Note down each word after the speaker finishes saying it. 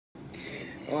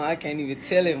Well, I can't even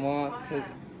tell it, Mom, because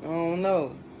I don't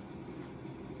know.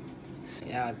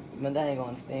 Yeah, but they ain't gonna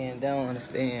understand. They don't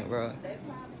understand, bro.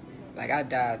 Like, I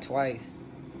died twice.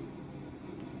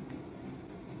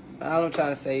 All I'm trying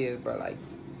to say is, bro, like,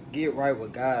 get right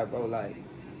with God, bro, like,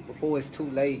 before it's too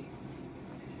late.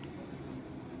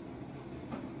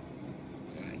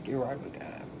 Like, get right with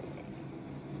God, bro.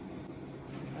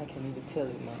 I can't even tell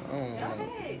it, man. I don't know.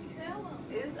 Go ahead, tell them.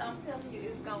 I'm telling you,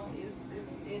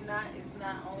 it's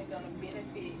not only gonna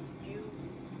benefit you.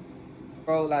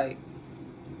 Bro, like,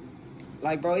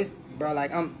 bro, it's probably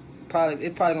gonna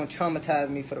traumatize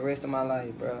me for the rest of my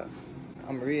life, bro.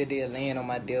 I'm real deal laying on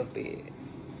my deathbed.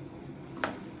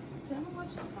 Tell me what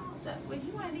you saw. Well,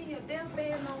 you ain't in your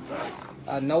deathbed no more.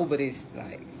 I know, but it's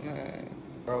like, man,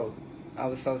 bro, I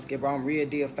was so scared, bro. I'm real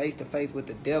deal face to face with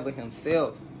the devil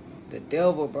himself. The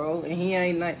devil, bro, and he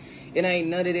ain't like, it ain't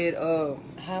none of that.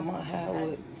 How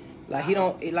would, like, he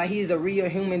don't, like, he's a real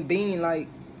human being. Like,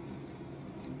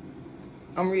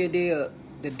 I'm real deal.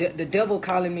 The devil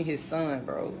calling me his son,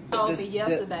 bro.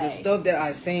 The stuff that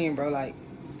I seen, bro, like,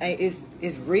 hey,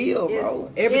 it's real, bro.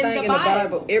 Everything in the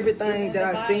Bible, everything that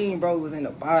I seen, bro, was in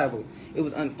the Bible. It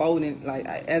was unfolding. Like,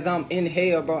 as I'm in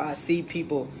hell, bro, I see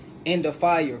people in the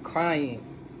fire crying,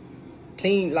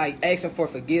 clean, like, asking for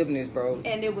forgiveness, bro.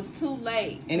 And it was too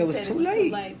late. And it was too late.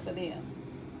 Too late for them.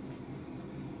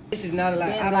 This is not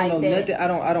like, I don't know nothing. I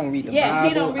don't read the Bible.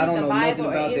 He don't read I don't the know Bible nothing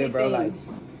about that, bro. Like, anything.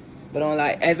 but on,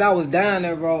 like, as I was down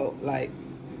there, bro, like,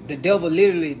 the devil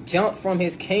literally jumped from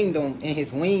his kingdom and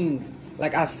his wings.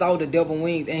 Like, I saw the devil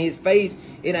wings, and his face,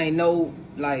 it ain't no,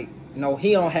 like, no,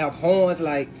 he don't have horns.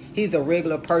 Like, he's a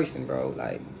regular person, bro.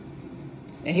 Like,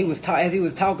 and he was as he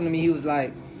was talking to me, he was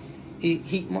like,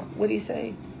 what did he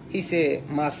say? He said,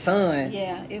 my son.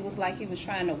 Yeah, it was like he was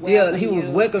trying to welcome he was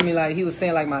welcoming me, like, he was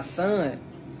saying, like, my son.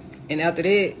 And after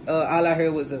that, all I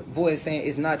heard was a voice saying,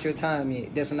 it's not your time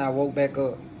yet. That's when I woke back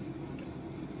up.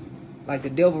 Like, the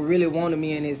devil really wanted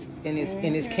me in his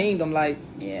kingdom. Like,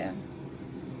 yeah.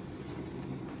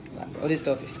 Like, bro, this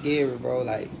stuff is scary, bro.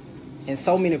 Like, and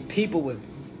so many people was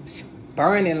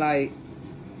burning. Like,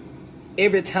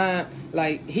 every time,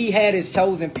 like, he had his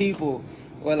chosen people.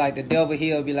 Where, like, the devil,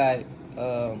 he'll be like,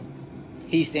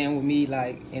 he's staying with me,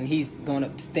 like, and he's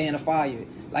gonna stay in the fire.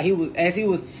 Like, as he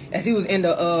was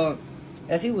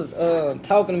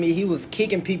talking to me, he was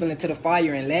kicking people into the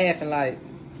fire and laughing,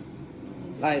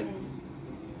 like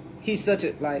he's such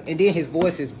a, like, and then his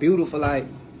voice is beautiful. Like,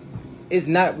 it's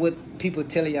not what people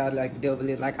telling y'all, like, the devil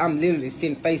is. Like, I'm literally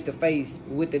sitting face to face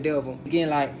with the devil. Again,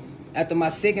 like, after my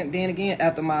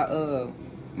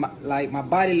my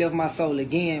body left my soul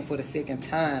again for the second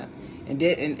time. And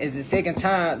as the second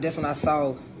time, that's when I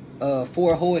saw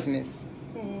 4 horsemen.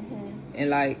 And,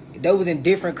 like, that was in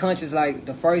different countries. Like,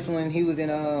 the first one, he was in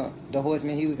the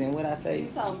horseman, he was in, what I say? You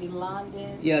told me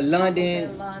London. Yeah,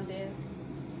 London.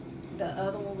 The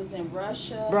other one was in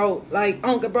Russia. Bro, like,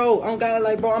 on God,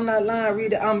 like, bro, I'm not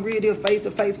lying. I'm really face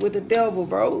to face with the devil,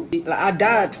 bro. Like, I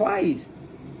died twice.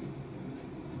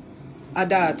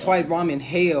 Bro. I'm in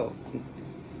hell.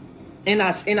 And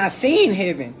I seen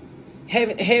heaven.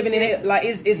 Heaven and hell, like,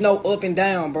 it's no up and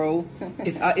down, bro.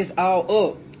 It's all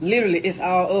up. Literally, it's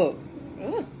all up.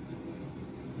 Ooh.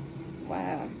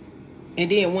 Wow. And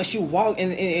then once you walk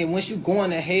and once you go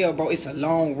into hell, bro, it's a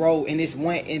long road, and it's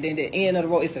one, and then the end of the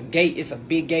road, it's a gate, it's a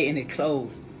big gate, and it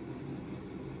closed.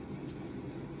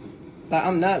 Like,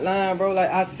 I'm not lying, bro. Like,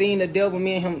 I seen the devil,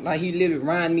 me and him, like, he literally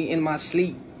ran me in my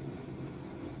sleep.